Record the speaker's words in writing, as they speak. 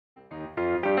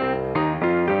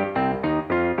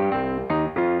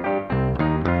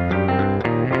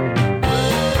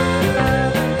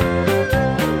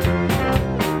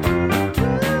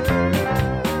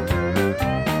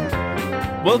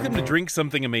Welcome to Drink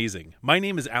Something Amazing. My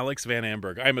name is Alex Van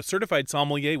Amberg. I'm a certified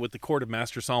sommelier with the Court of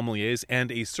Master Sommeliers and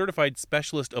a certified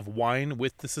specialist of wine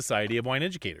with the Society of Wine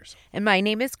Educators. And my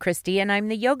name is Christi, and I'm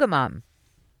the yoga mom.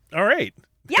 All right.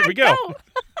 Yeah, there we go.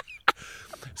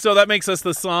 So that makes us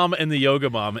the Somm and the Yoga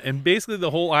Mom. And basically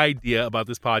the whole idea about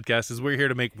this podcast is we're here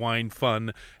to make wine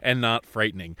fun and not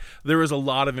frightening. There is a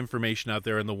lot of information out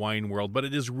there in the wine world, but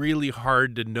it is really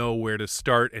hard to know where to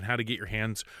start and how to get your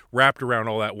hands wrapped around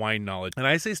all that wine knowledge. And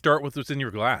I say start with what's in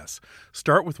your glass.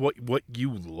 Start with what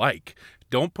you like.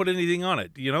 Don't put anything on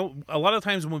it. You know, a lot of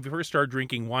times when we first start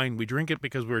drinking wine, we drink it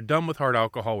because we're done with hard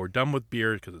alcohol. We're done with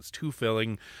beer because it's too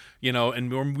filling, you know,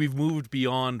 and we've moved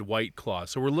beyond White Claw.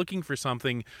 So we're looking for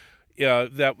something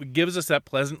that gives us that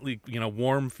pleasantly,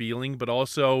 warm feeling, but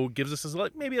also gives us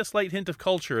maybe a slight hint of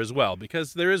culture as well,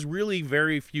 because there is really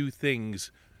very few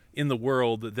things in the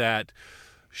world that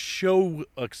show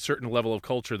a certain level of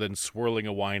culture than swirling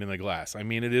a wine in a glass. I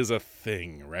mean, it is a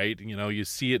thing, right? You know, you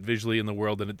see it visually in the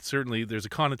world, and it certainly, there's a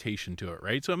connotation to it,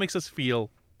 right? So it makes us feel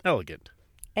elegant.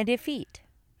 And effete.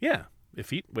 Yeah.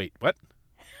 Effete? Wait, what?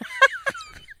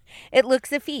 It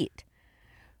looks effete.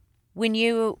 When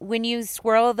you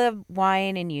swirl the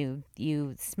wine and you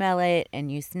smell it and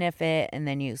you sniff it and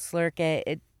then you slurk it,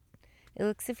 it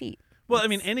looks effete. Well, I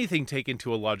mean, anything taken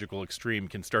to a logical extreme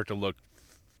can start to look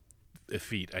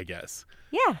effete, I guess.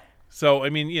 Yeah. So, I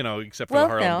mean, except for the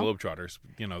Harlem Globetrotters,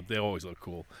 they always look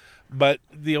cool. But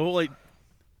the whole...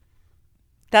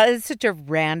 That is such a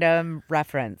random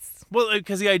reference. Well,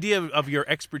 because the idea of your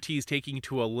expertise taking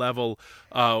to a level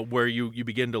where you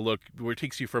begin to look, where it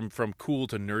takes you from cool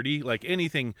to nerdy, like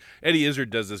anything. Eddie Izzard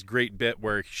does this great bit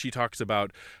where she talks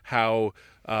about how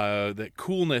that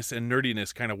coolness and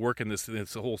nerdiness kind of work in this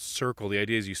whole circle. The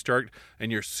idea is you start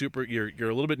and you're a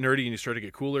little bit nerdy and you start to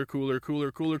get cooler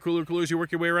as you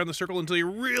work your way around the circle until you're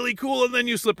really cool, and then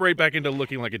you slip right back into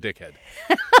looking like a dickhead.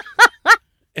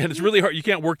 And it's really hard. You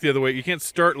can't work the other way. You can't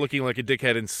start looking like a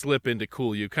dickhead and slip into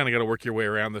cool. You kind of got to work your way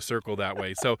around the circle that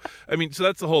way. So, I mean,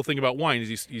 that's the whole thing about wine is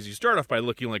you start off by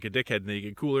looking like a dickhead, and then you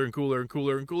get cooler and cooler and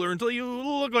cooler and cooler until you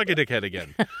look like a dickhead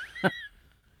again.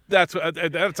 That's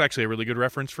actually a really good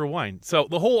reference for wine. So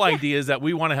the whole idea is that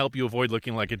we want to help you avoid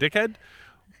looking like a dickhead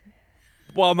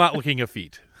while not looking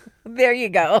effete. There you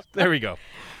go. There we go.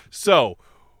 So...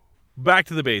 back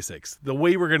to the basics. The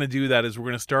way we're going to do that is we're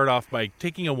going to start off by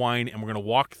taking a wine and we're going to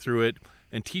walk through it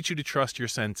and teach you to trust your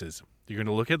senses. You're going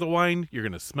to look at the wine, you're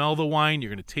going to smell the wine, you're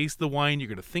going to taste the wine, you're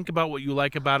going to think about what you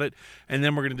like about it, and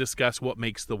then we're going to discuss what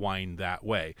makes the wine that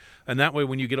way. And that way,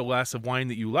 when you get a glass of wine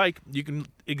that you like, you can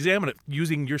examine it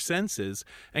using your senses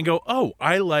and go, oh,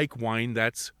 I like wine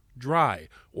that's dry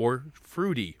or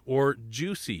fruity or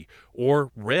juicy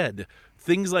or red.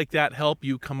 Things like that help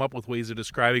you come up with ways of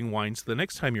describing wine. So the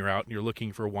next time you're out and you're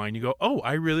looking for wine, you go, oh,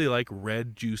 I really like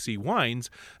red, juicy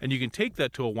wines. And you can take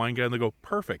that to a wine guy and they go,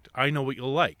 perfect. I know what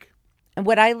you'll like. And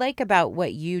what I like about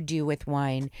what you do with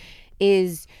wine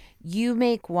is you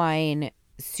make wine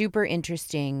super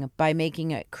interesting by making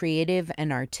it creative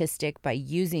and artistic by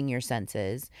using your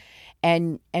senses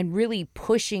and really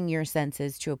pushing your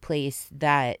senses to a place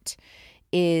that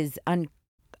is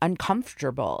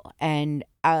uncomfortable and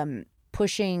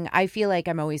I feel like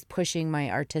I'm always pushing my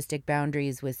artistic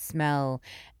boundaries with smell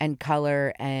and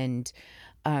color and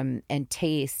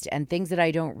taste and things that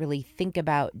I don't really think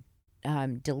about,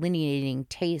 delineating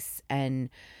tastes and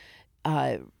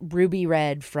ruby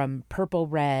red from purple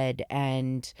red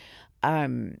and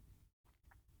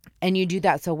you do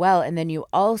that so well. And then you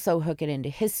also hook it into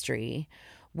history,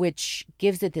 which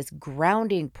gives it this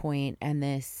grounding point and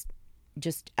this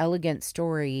just elegant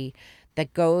story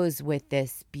that goes with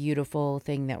this beautiful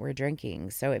thing that we're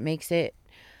drinking. So it makes it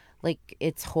like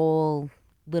its whole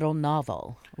little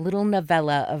novella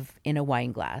in a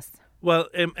wine glass. Well,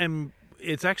 and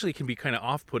it's actually can be kind of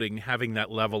off-putting having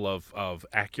that level of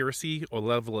accuracy or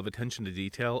level of attention to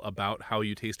detail about how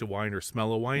you taste a wine or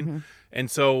smell a wine. Mm-hmm.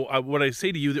 And so what I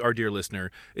say to you, our dear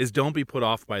listener, is don't be put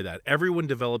off by that. Everyone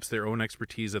develops their own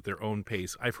expertise at their own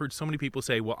pace. I've heard so many people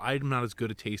say, well, I'm not as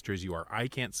good a taster as you are. I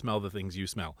can't smell the things you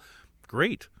smell.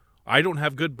 Great. I don't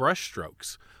have good brush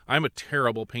strokes. I'm a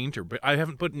terrible painter, but I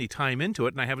haven't put any time into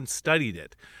it and I haven't studied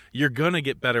it. You're going to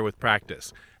get better with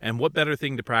practice. And what better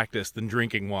thing to practice than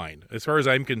drinking wine? As far as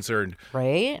I'm concerned,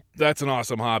 right? That's an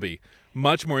awesome hobby.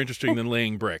 Much more interesting than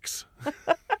laying bricks.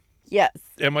 Yes.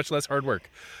 And much less hard work.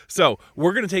 So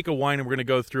we're going to take a wine and we're going to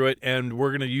go through it and we're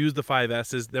going to use the 5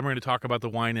 S's. Then we're going to talk about the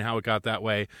wine and how it got that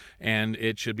way. And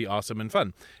it should be awesome and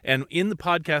fun. And in the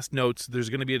podcast notes, there's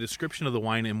going to be a description of the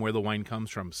wine and where the wine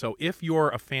comes from. So if you're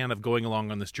a fan of going along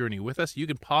on this journey with us, you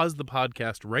can pause the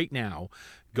podcast right now,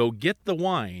 go get the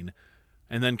wine,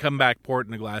 and then come back, pour it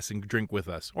in a glass, and drink with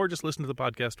us. Or just listen to the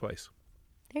podcast twice.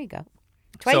 There you go.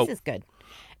 Twice is good.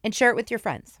 And share it with your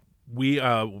friends. We,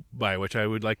 by which I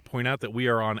would like to point out that we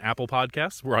are on Apple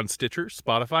Podcasts. We're on Stitcher,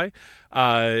 Spotify,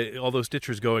 although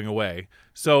Stitcher's going away.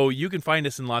 So you can find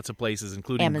us in lots of places,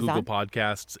 including Amazon. Google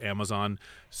Podcasts, Amazon.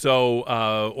 So,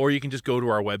 or you can just go to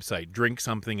our website,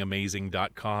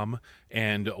 drinksomethingamazing.com.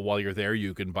 And while you're there,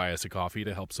 you can buy us a coffee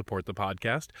to help support the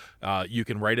podcast. You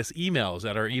can write us emails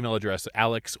at our email address,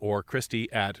 Alex or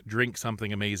Christi at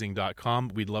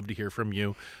drinksomethingamazing.com. We'd love to hear from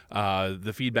you.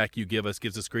 The feedback you give us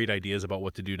gives us great ideas about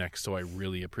what to do next. So I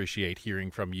really appreciate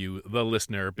hearing from you, the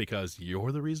listener, because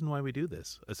you're the reason why we do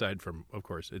this. Aside from, of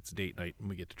course, it's date night and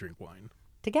we get to drink wine.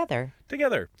 Together.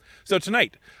 So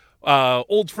tonight,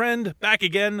 old friend, back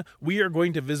again. We are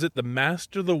going to visit the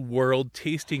Master the World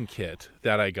tasting kit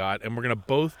that I got, and we're going to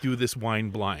both do this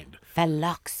wine blind.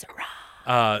 Phylloxera.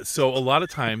 So a lot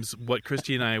of times what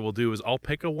Christi and I will do is I'll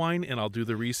pick a wine and I'll do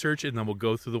the research, and then we'll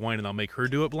go through the wine and I'll make her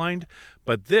do it blind.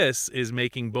 But this is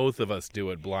making both of us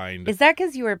do it blind. Is that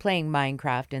because you were playing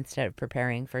Minecraft instead of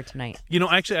preparing for tonight? You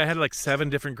know, actually, I had like 7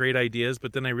 different great ideas,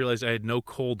 but then I realized I had no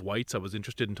cold whites I was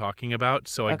interested in talking about.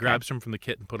 So I grabbed some from the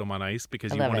kit and put them on ice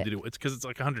because you wanted to do it. It's because it's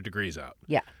like 100 degrees out.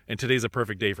 Yeah. And today's a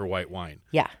perfect day for white wine.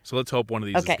 Yeah. So let's hope one of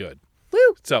these is good.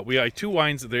 Woo! So we got 2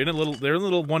 wines. They're in little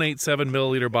 187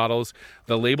 milliliter bottles.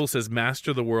 The label says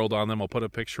Master the World on them. I'll put a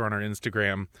picture on our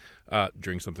Instagram.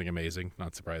 Drink something amazing,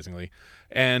 not surprisingly.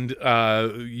 And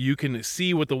you can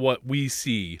see what we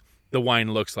see the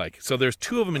wine looks like. So there's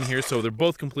 2 of them in here, so they're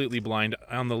both completely blind.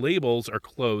 On the labels are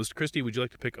closed. Christi, would you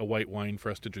like to pick a white wine for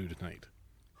us to do tonight?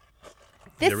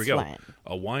 There we go. One.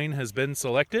 A wine has been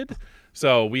selected.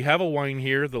 So we have a wine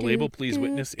here. The label, please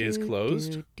witness, is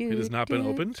closed. It has not been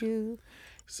opened.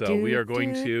 So we are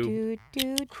going to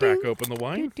crack open the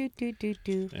wine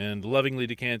and lovingly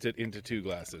decant it into 2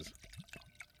 glasses.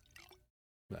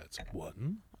 That's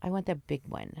 1. I want the big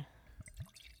one.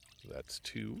 That's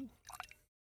 2.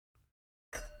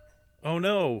 Oh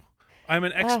no, I'm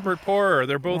an expert pourer.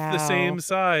 They're both the same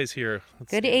size here.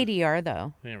 Good ADR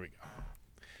though. There we go.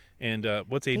 And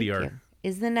what's ADR?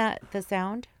 Isn't that the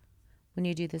sound when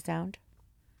you do the sound?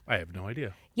 I have no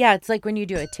idea. Yeah, it's like when you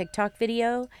do a TikTok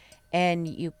video and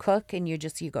you cook and you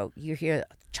hear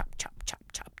chop, chop, chop,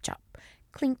 chop, chop,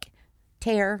 clink,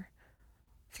 tear,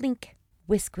 flink,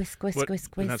 whisk, whisk, whisk, whisk,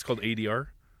 whisk. And that's called ADR?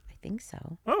 I think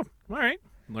so. Oh, all right.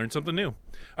 Learned something new.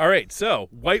 All right, so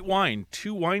white wine,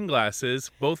 2 wine glasses,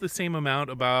 both the same amount,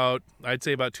 I'd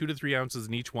say about 2 to 3 ounces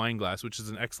in each wine glass, which is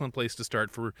an excellent place to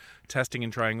start for testing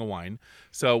and trying a wine.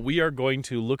 So we are going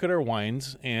to look at our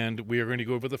wines, and we are going to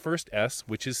go over the first S,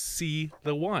 which is see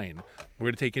the wine. We're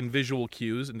going to take in visual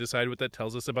cues and decide what that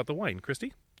tells us about the wine.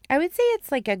 Christi? I would say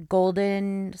it's like a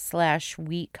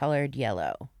golden/wheat colored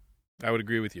yellow. I would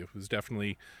agree with you. It's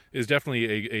definitely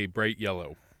a bright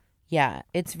yellow. Yeah,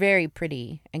 it's very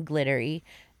pretty and glittery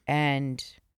and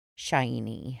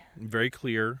shiny. Very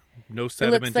clear, no It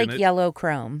sediment looks like in it. yellow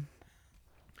chrome.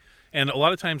 And a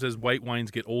lot of times as white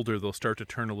wines get older, they'll start to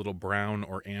turn a little brown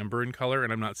or amber in color,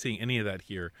 and I'm not seeing any of that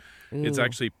here. Ooh. It's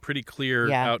actually pretty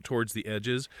clear out towards the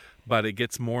edges, but it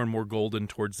gets more and more golden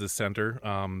towards the center,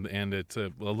 and it's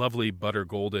a lovely butter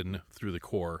golden through the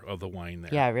core of the wine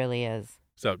there. Yeah, it really is.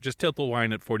 So just tilt the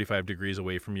wine at 45 degrees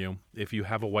away from you. If you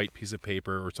have a white piece of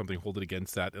paper or something, hold it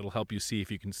against that. It'll help you see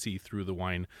if you can see through the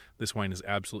wine. This wine is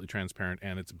absolutely transparent,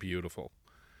 and it's beautiful.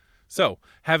 So,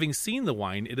 having seen the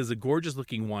wine, it is a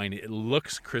gorgeous-looking wine. It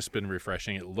looks crisp and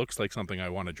refreshing. It looks like something I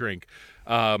want to drink.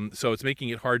 So it's making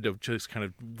it hard to just kind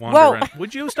of wander around.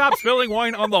 Would you stop spilling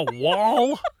wine on the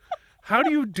wall? How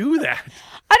do you do that?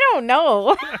 I don't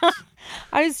know.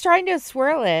 I was trying to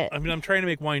swirl it. I mean, I'm trying to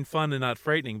make wine fun and not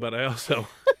frightening, but I also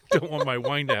don't want my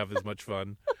wine to have as much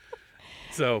fun.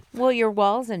 So, well, your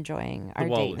wall's enjoying our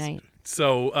date night.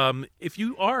 So if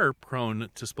you are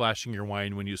prone to splashing your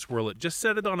wine when you swirl it, just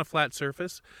set it on a flat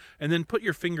surface and then put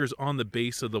your fingers on the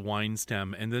base of the wine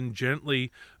stem and then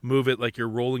gently move it like you're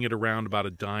rolling it around about a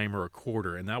dime or a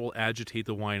quarter, and that will agitate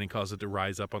the wine and cause it to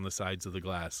rise up on the sides of the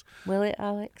glass. Will it,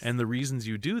 Alex? And the reasons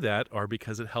you do that are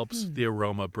because it helps the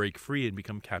aroma break free and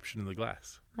become captured in the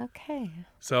glass. Okay.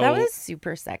 So that was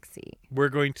super sexy. We're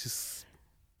going to...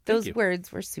 Those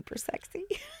words were super sexy.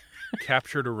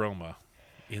 Captured aroma.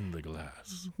 In the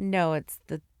glass. No, it's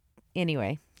the...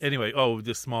 Anyway,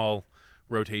 the small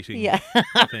rotating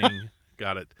thing.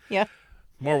 Got it. Yeah.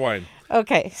 More wine.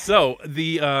 Okay. So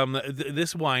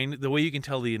this wine, the way you can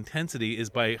tell the intensity is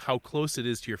by how close it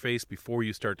is to your face before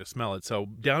you start to smell it. So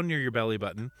down near your belly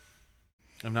button,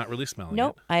 I'm not really smelling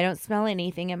Nope, it. I don't smell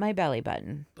anything at my belly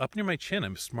button. Up near my chin,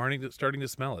 I'm starting to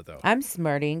smell it, though. I'm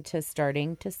starting to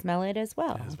smell it as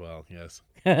well. As well, yes.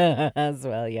 As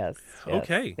well, yes.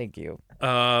 Okay. Thank you.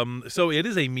 So it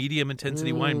is a medium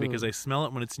intensity wine because I smell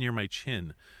it when it's near my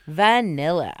chin.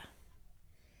 Vanilla.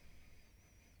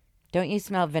 Don't you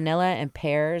smell vanilla and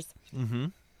pears? Mm-hmm.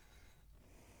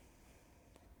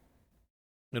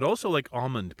 It also like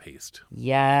almond paste.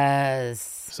 Yes.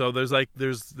 So there's a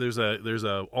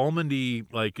almondy,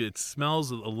 like it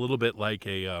smells a little bit like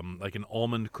an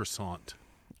almond croissant.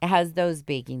 It has those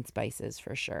baking spices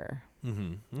for sure.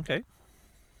 Mm-hmm. Okay.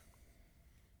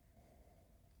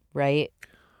 Right?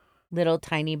 Little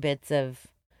tiny bits of,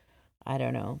 I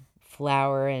don't know,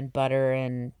 flour and butter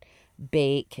and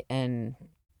bake and...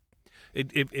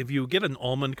 If you get an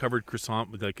almond covered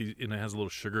croissant with and it has a little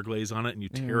sugar glaze on it, and you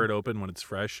tear it open when it's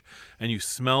fresh, and you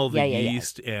smell the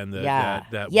yeast and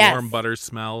that warm butter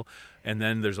smell, and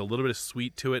then there's a little bit of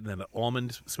sweet to it, and then the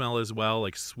almond smell as well,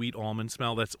 like sweet almond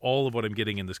smell. That's all of what I'm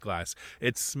getting in this glass.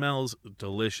 It smells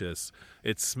delicious.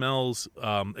 It smells,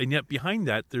 and yet behind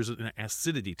that there's an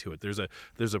acidity to it. There's a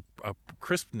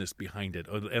crispness behind it,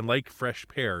 and like fresh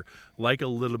pear, like a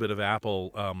little bit of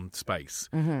apple spice,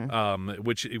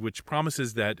 which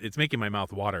promises that it's making my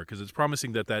mouth water because it's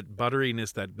promising that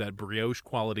butteriness, that brioche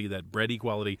quality, that bready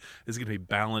quality is going to be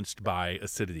balanced by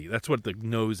acidity. That's what the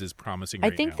nose is promising. I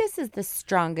think this is the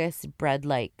strongest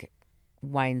bread-like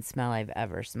wine smell I've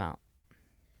ever smelled.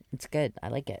 It's good. I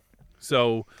like it.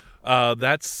 So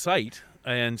that's sight.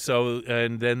 And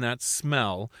then that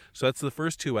smell. So that's the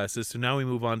first two S's. So now we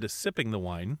move on to sipping the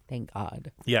wine. Thank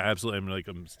God. Yeah, absolutely.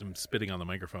 I'm spitting on the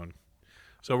microphone.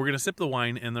 So we're going to sip the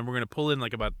wine, and then we're going to pull in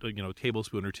like about a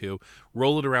tablespoon or two,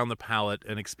 roll it around the palate,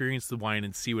 and experience the wine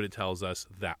and see what it tells us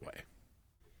that way.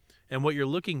 And what you're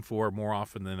looking for more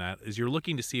often than that is you're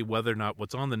looking to see whether or not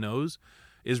what's on the nose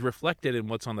is reflected in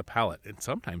what's on the palate. And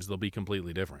sometimes they'll be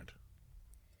completely different.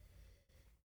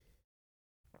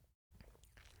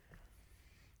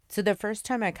 So the first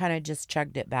time I kind of just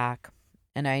chugged it back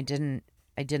and I didn't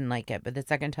like it. But the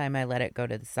second time I let it go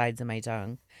to the sides of my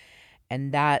tongue.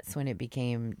 And that's when it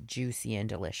became juicy and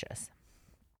delicious.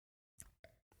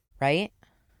 Right?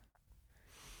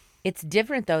 It's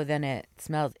different, though, than it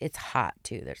smells. It's hot,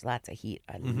 too. There's lots of heat.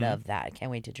 I love that. I can't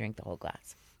wait to drink the whole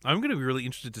glass. I'm going to be really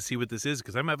interested to see what this is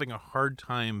because I'm having a hard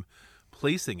time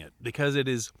placing it because it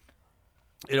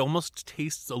almost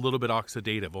tastes a little bit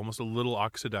oxidative, almost a little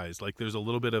oxidized. Like there's a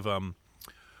little bit of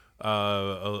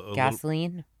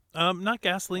gasoline? Not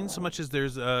gasoline so much as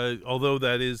there's, although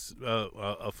that is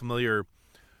a familiar...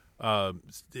 I'm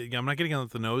not getting on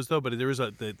the nose, though, but there is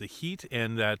the heat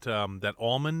and that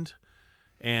almond...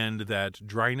 and that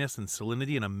dryness and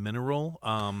salinity and a mineral.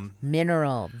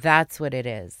 Mineral, that's what it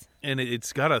is. And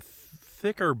it's got a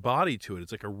thicker body to it.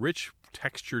 It's like a rich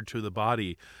texture to the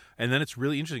body. And then it's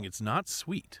really interesting. It's not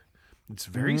sweet. It's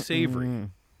very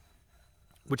savory,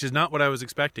 which is not what I was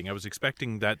expecting. I was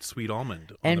expecting that sweet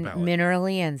almond on the palate. And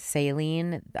minerally and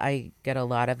saline, I get a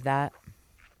lot of that.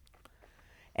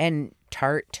 And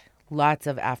tart, lots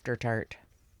of after tart.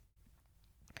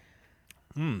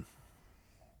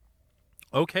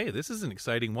 Okay, this is an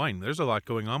exciting wine. There's a lot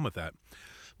going on with that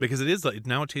because it is like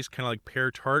now it tastes kind of like pear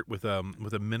tart with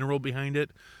a mineral behind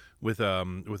it, with a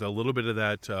little bit of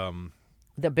that.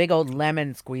 The big old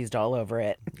lemon squeezed all over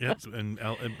it. Yes, and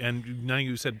now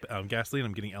you said gasoline.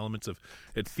 I'm getting elements of.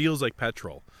 It feels like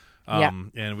petrol,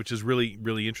 and which is really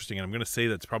really interesting. And I'm going to say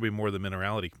that's probably more the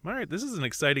minerality. All right, this is an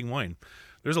exciting wine.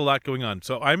 There's a lot going on.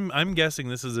 So I'm guessing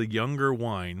this is a younger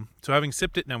wine. So having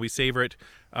sipped it, now we savor it,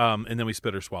 and then we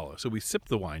spit or swallow. So we sipped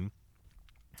the wine,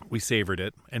 we savored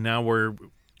it, and now we're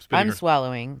spitting. I'm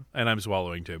swallowing. And I'm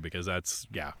swallowing too because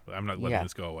I'm not letting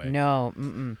this go away. No.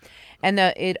 And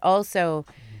it also,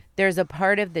 there's a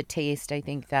part of the taste, I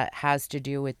think, that has to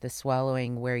do with the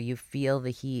swallowing where you feel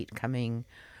the heat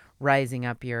rising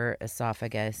up your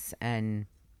esophagus and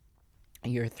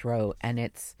your throat. And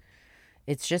it's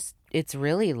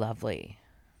really lovely.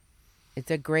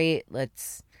 It's a great,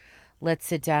 let's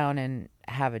sit down and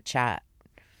have a chat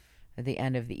at the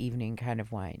end of the evening kind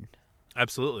of wine.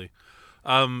 Absolutely.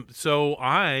 So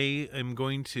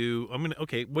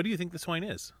okay, what do you think this wine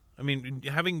is? I mean,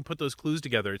 having put those clues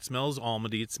together, it smells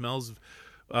almondy, it smells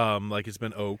like it's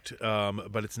been oaked,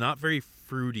 but it's not very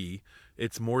fruity.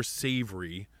 It's more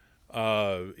savory.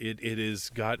 It has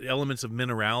got elements of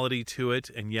minerality to it,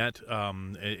 and yet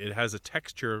it has a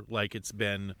texture like it's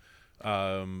been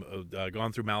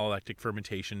gone through malolactic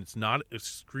fermentation. It's not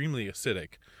extremely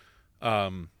acidic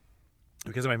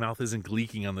because my mouth isn't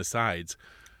leaking on the sides.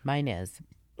 Mine is.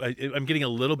 I'm getting a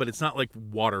little, but it's not like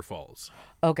waterfalls,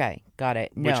 Okay, got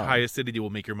it. No. which high acidity will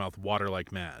make your mouth water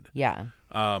like mad. Yeah.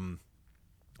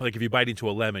 Like if you bite into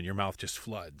a lemon, your mouth just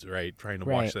floods, right? Trying to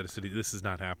wash Right. that acidity. This is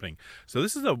not happening. So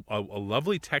this is a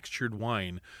lovely textured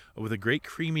wine with a great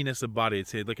creaminess of body.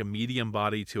 It's like a medium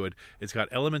body to it. It's got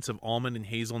elements of almond and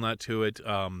hazelnut to it,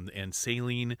 and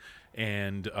saline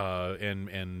and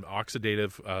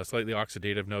oxidative, slightly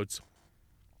oxidative notes.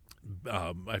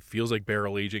 It feels like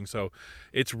barrel aging, so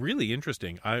it's really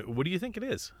interesting. What do you think it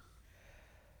is?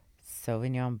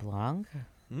 Sauvignon Blanc?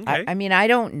 Okay. I mean, I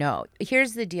don't know.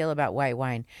 Here's the deal about white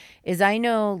wine is I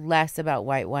know less about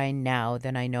white wine now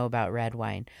than I know about red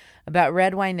wine. About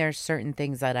red wine, there's certain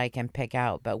things that I can pick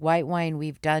out. But white wine,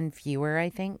 we've done fewer, I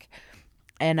think.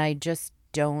 And I just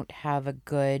don't have a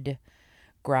good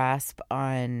grasp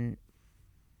on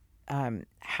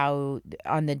how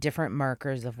on the different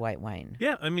markers of white wine.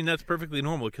 Yeah, I mean, that's perfectly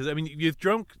normal because, I mean, you've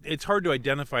drunk, it's hard to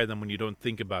identify them when you don't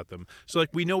think about them. So, like,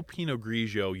 we know Pinot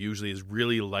Grigio usually is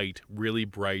really light, really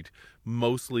bright,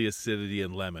 mostly acidity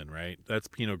and lemon, right? That's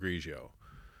Pinot Grigio,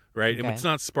 right? And Okay. it's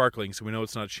not sparkling, so we know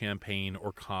it's not Champagne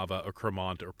or Cava or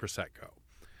Cremant or Prosecco.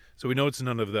 So we know it's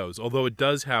none of those, although it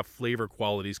does have flavor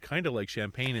qualities, kind of like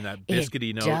Champagne in that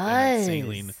biscuity note and that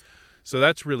saline. So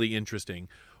that's really interesting.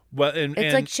 Well,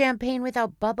 It's like champagne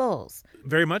without bubbles.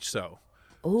 very much so.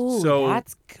 Ooh, So-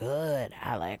 that's good,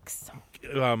 Alex.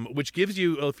 Which gives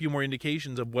you a few more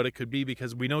indications of what it could be,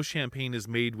 because we know Champagne is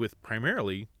made with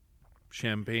Chardonnay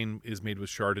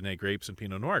grapes and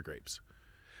Pinot Noir grapes.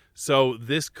 So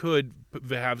this could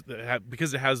have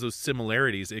because it has those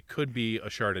similarities, it could be a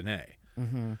Chardonnay.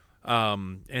 Mm-hmm.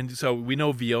 And so we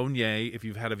know Viognier, if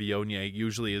you've had a Viognier,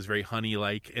 usually is very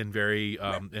honey-like and very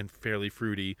and fairly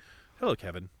fruity. Hello,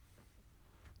 Kevin.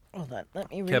 Hold on, let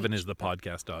me read. Kevin is the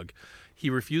podcast dog. He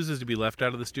refuses to be left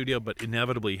out of the studio, but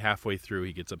inevitably halfway through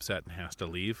he gets upset and has to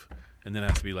leave, and then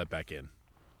has to be let back in.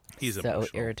 He's so emotional.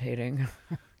 irritating.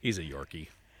 He's a Yorkie.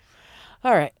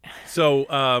 All right. So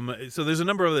there's a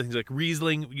number of other things like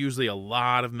Riesling, usually a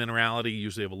lot of minerality,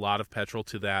 usually have a lot of petrol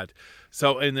to that.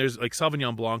 So, and there's like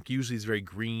Sauvignon Blanc, usually is very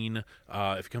green.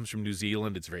 If it comes from New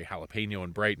Zealand, it's very jalapeno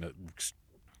and bright and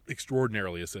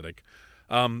extraordinarily acidic.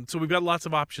 So we've got lots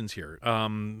of options here.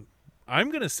 I'm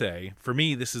going to say, for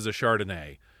me, this is a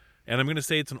Chardonnay. And I'm going to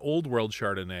say it's an old world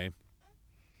Chardonnay.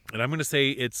 And I'm going to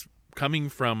say it's coming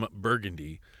from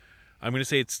Burgundy. I'm going to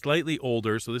say it's slightly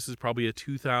older. So this is probably a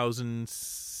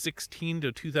 2016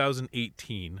 to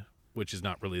 2018, which is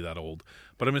not really that old.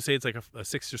 But I'm going to say it's like a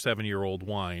 6 or 7 year old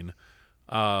wine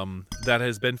that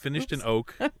has been finished in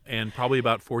oak and probably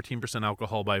about 14%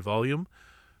 alcohol by volume.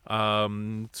 So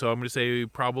I'm going to say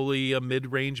probably a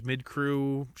mid-range,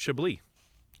 mid-cru Chablis.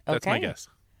 That's my Okay. guess.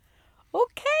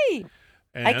 Okay.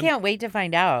 And I can't wait to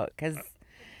find out because,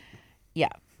 yeah.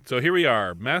 So here we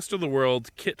are, Master of the World,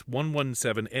 Kit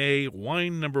 117A,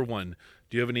 wine number 1.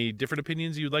 Do you have any different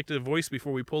opinions you'd like to voice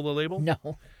before we pull the label? No.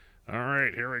 All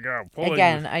right, here we go. Pulling.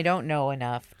 Again, I don't know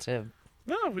enough to.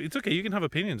 No, it's okay. You can have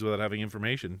opinions without having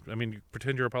information. I mean,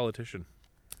 pretend you're a politician.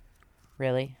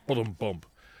 Really? Hold on, bump.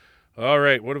 All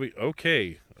right, what do we...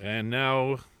 Okay, and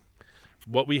now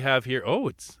what we have here... Oh,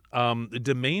 it's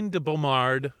Domaine de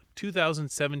Beaumard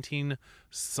 2017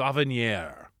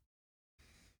 Sauvignon.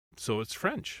 So it's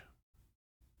French.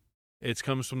 It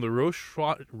comes from the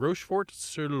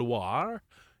Rochefort-sur-Loire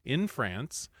in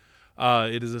France.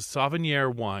 It is a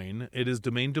Sauvignon wine. It is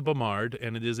Domaine de Beaumard,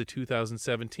 and it is a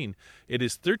 2017. It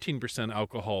is 13%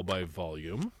 alcohol by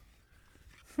volume.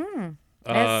 It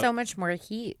has so much more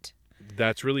heat.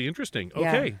 That's really interesting. Yeah.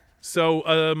 Okay.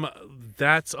 So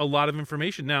that's a lot of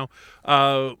information. Now,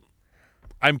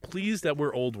 I'm pleased that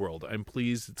we're Old World. I'm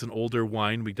pleased it's an older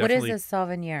wine. We definitely... What is a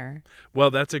Sauvignon? Well,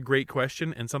 that's a great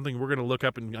question and something we're going to look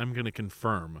up and I'm going to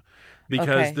confirm. Because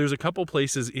Okay. there's a couple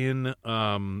places in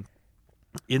the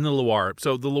Loire.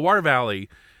 So the Loire Valley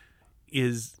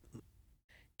is...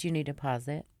 Do you need to pause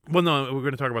it? Well, no, we're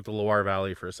going to talk about the Loire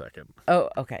Valley for a second.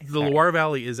 Oh, okay. The Loire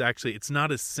Valley is actually, it's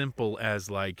not as simple as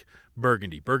like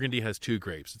Burgundy. Burgundy has 2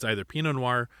 grapes. It's either Pinot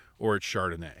Noir or it's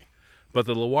Chardonnay. But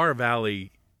the Loire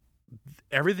Valley,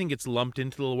 everything gets lumped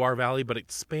into the Loire Valley, but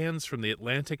it spans from the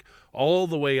Atlantic all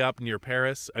the way up near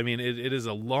Paris. I mean, it is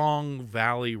a long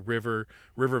valley, river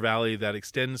valley that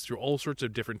extends through all sorts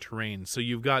of different terrains. So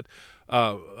you've got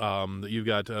a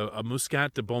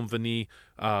Muscat de Bonvenie,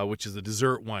 which is a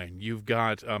dessert wine. You've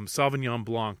got Sauvignon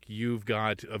Blanc. You've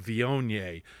got a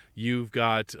Viognier. You've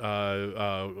got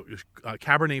Cabernet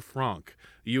Franc.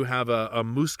 You have a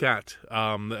Muscat,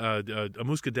 a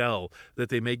Muscadel that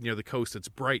they make near the coast. That's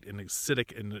bright and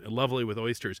acidic and lovely with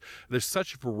oysters. There's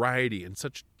such variety and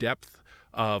such depth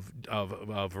of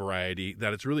variety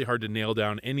that it's really hard to nail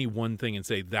down any one thing and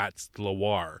say that's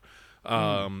Loire.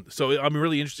 So I'm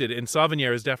really interested, and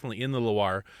Sauvignon is definitely in the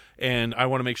Loire, and I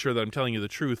want to make sure that I'm telling you the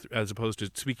truth as opposed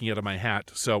to speaking out of my hat.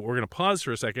 So we're going to pause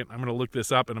for a second. I'm going to look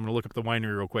this up, and I'm going to look up the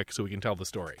winery real quick so we can tell the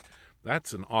story.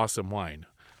 That's an awesome wine.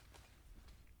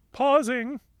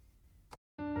 Pausing.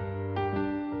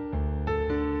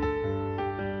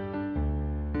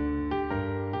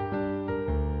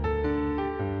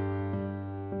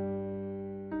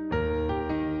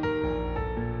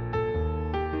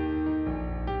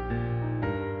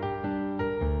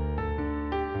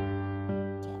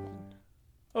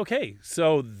 Okay,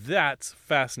 so that's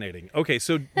fascinating. Okay,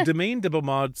 so Domaine de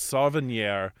Beaumont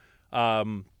Sauvignon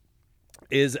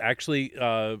is actually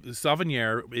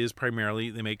Sauvignon is primarily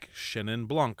they make Chenin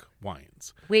Blanc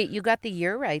wines. Wait, you got the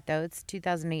year right though. It's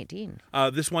 2018.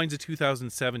 This wine's a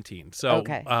 2017. So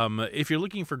Okay. If you're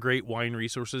looking for great wine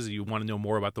resources, you want to know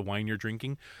more about the wine you're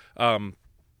drinking.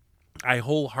 I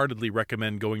wholeheartedly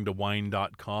recommend going to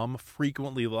wine.com.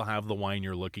 Frequently, they'll have the wine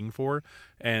you're looking for,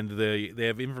 and they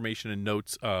have information and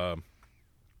notes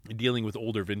dealing with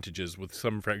older vintages with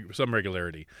some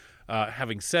regularity.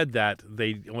 Having said that,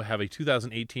 they have a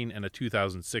 2018 and a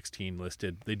 2016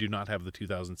 listed. They do not have the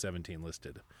 2017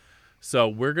 listed. So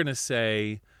we're going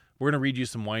to read you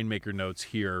some winemaker notes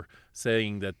here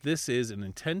saying that this is an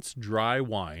intense dry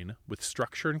wine with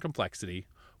structure and complexity.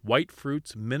 White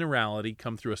fruits, minerality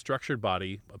come through a structured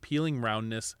body, appealing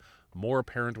roundness, more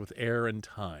apparent with air and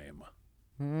time.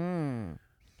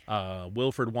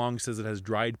 Wilfred Wong says it has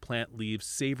dried plant leaves,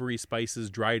 savory spices,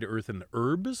 dried earth, and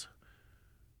herbs.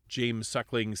 James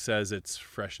Suckling says it's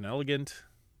fresh and elegant.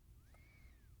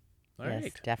 All yes,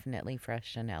 right. definitely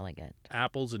fresh and elegant.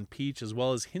 Apples and peach, as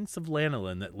well as hints of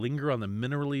lanolin that linger on the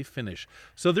minerally finish.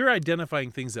 So they're identifying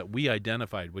things that we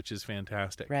identified, which is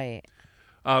fantastic. Right.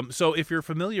 So if you're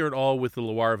familiar at all with the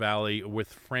Loire Valley,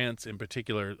 with France in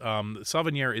particular,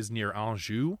 Sauvignon is near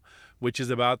Anjou, which is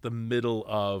about the middle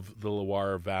of the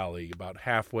Loire Valley, about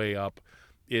halfway up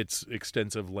its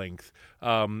extensive length.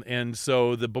 And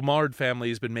so the Beaumard family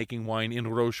has been making wine in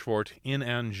Rochefort, in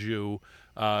Anjou,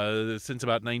 since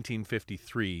about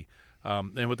 1953.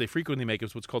 And what they frequently make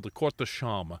is what's called the Court de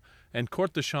Chaume. And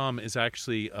Court de Chaume is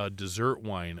actually a dessert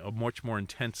wine, a much more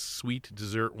intense, sweet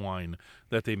dessert wine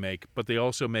that they make. But they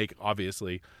also make,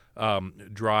 obviously,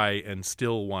 dry and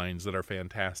still wines that are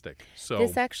fantastic. So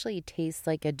this actually tastes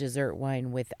like a dessert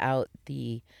wine without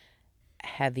the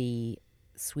heavy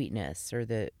sweetness or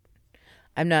the.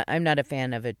 I'm not a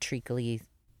fan of a treacly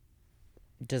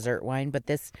dessert wine, but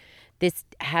this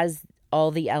has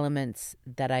all the elements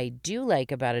that I do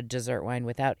like about a dessert wine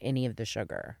without any of the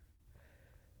sugar.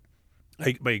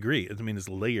 I agree. I mean, it's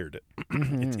layered.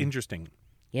 It's interesting.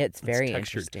 Yeah, it's very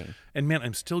textured. interesting. And man,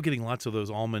 I'm still getting lots of those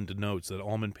almond notes, that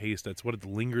almond paste. That's what it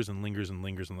lingers and lingers and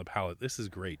lingers on the palate. This is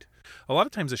great. A lot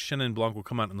of times a Chenin Blanc will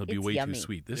come out and they'll be way yummy. too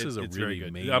sweet. This is it's really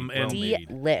very good. made,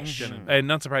 Delish. and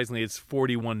not surprisingly, it's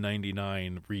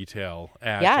 $41.99 retail.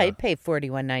 At, Yeah, I'd pay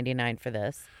 $41.99 for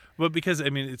this. But because, I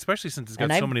mean, especially since it's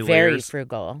got And so I'm many very layers.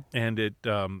 frugal. And it,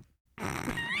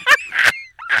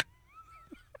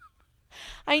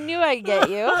 I knew I'd get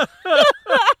you.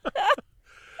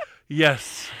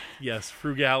 yes,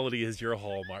 frugality is your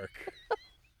hallmark.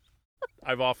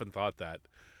 I've often thought that.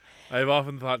 I've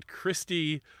often thought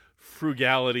Christi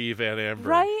Frugality Van Amber.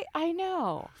 Right? I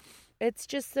know. It's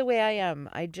just the way I am.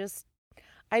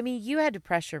 I mean, you had to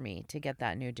pressure me to get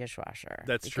that new dishwasher.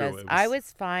 That's true. Because I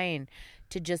was fine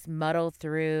to just muddle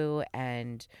through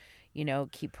and,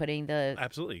 keep putting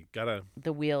Absolutely gotta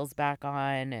the wheels back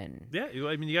on and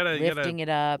I mean you gotta lifting it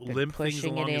up and limp things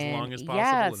pushing along it as in. long as possible.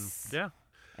 Yes. And, yeah.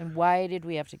 And why did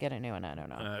we have to get a new one? I don't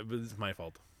know. It's my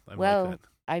fault. I'm Well, like that.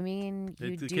 I mean,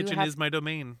 you The do kitchen have, is my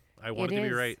domain. I want it it to be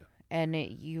is. right. And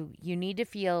you need to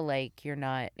feel like you're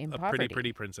not in A poverty.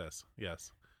 pretty princess.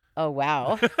 Yes. Oh,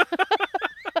 wow.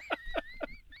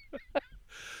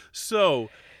 So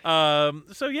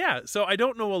I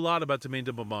don't know a lot about Domaine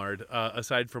de Beaumard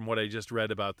aside from what I just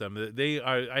read about them.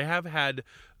 I have had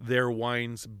their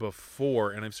wines before,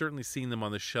 and I've certainly seen them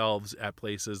on the shelves at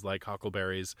places like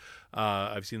Huckleberry's.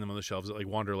 I've seen them on the shelves at like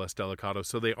Wanderlust Delicato.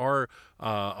 So they are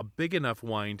a big enough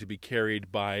wine to be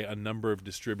carried by a number of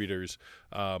distributors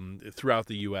throughout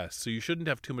the U.S. So you shouldn't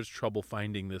have too much trouble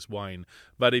finding this wine.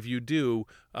 But if you do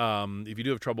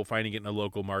have trouble finding it in a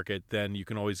local market, then you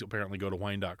can always apparently go to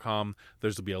wine.com.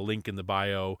 There'll be a link in the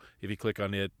bio. If you click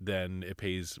on it, then it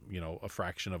pays, a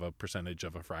fraction of a percentage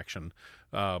of a fraction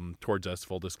towards us,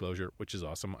 full disclosure, which is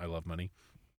awesome. I love money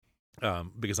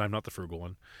because I'm not the frugal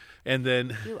one. And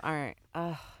then You aren't.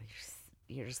 Oh,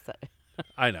 you're so...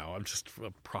 I know. I'm just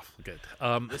a profligate.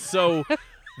 So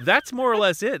that's more or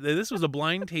less it. This was a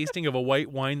blind tasting of a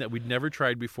white wine that we'd never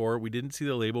tried before. We didn't see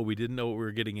the label. We didn't know what we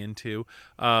were getting into.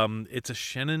 It's a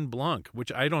Chenin Blanc,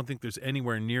 which I don't think there's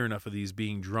anywhere near enough of these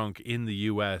being drunk in the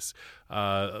U.S.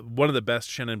 One of the best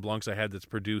Chenin Blancs I had that's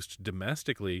produced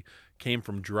domestically came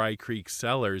from Dry Creek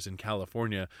Cellars in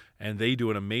California, and they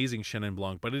do an amazing Chenin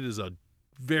Blanc, but it is a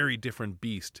very different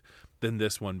beast than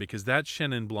this one because that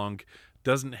Chenin Blanc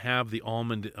doesn't have the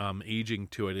almond aging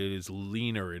to it. It is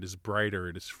leaner, it is brighter,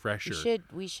 it is fresher.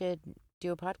 We should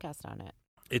do a podcast on it.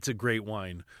 It's a great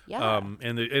wine. Yeah.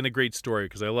 And a great story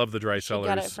because I love the Dry Cellars.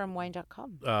 You got it from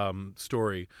wine.com.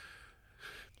 Story.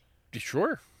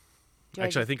 Sure.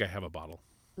 Actually, I think I have a bottle.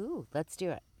 Ooh, let's do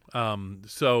it.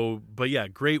 But yeah,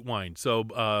 great wine. So,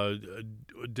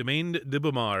 Domaine de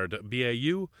Baumard,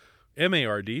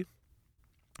 Baumard,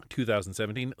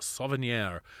 2017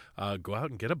 Sauvignon. Go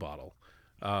out and get a bottle.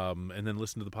 And then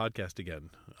listen to the podcast again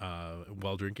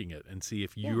while drinking it and see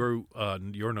if your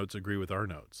notes agree with our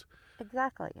notes.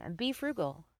 Exactly. And be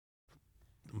frugal.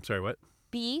 I'm sorry, what?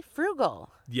 Be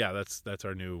frugal. Yeah, that's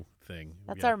our new thing.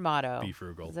 That's our motto. Be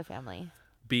frugal. As a family.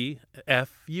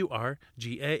 BFURGAL.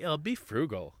 Be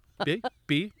frugal.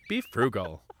 Be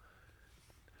frugal.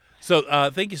 So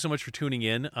thank you so much for tuning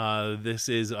in. This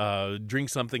is Drink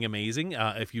Something Amazing.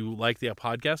 If you like the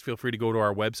podcast, feel free to go to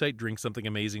our website,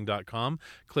 drinksomethingamazing.com.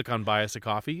 Click on Buy Us a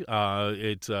Coffee.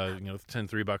 It's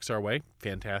 $10 our way.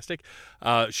 Fantastic.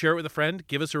 Share it with a friend.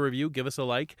 Give us a review. Give us a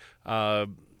like.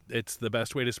 It's the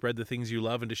best way to spread the things you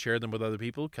love and to share them with other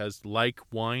people because, like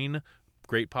wine,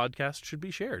 great podcasts should be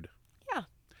shared.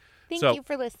 Thank you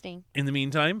for listening. In the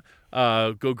meantime,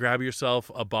 go grab yourself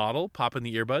a bottle, pop in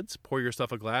the earbuds, pour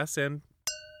yourself a glass, and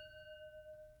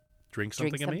drink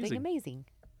something amazing.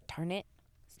 Darn it.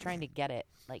 I was trying to get it,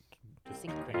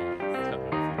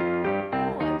 synchronized.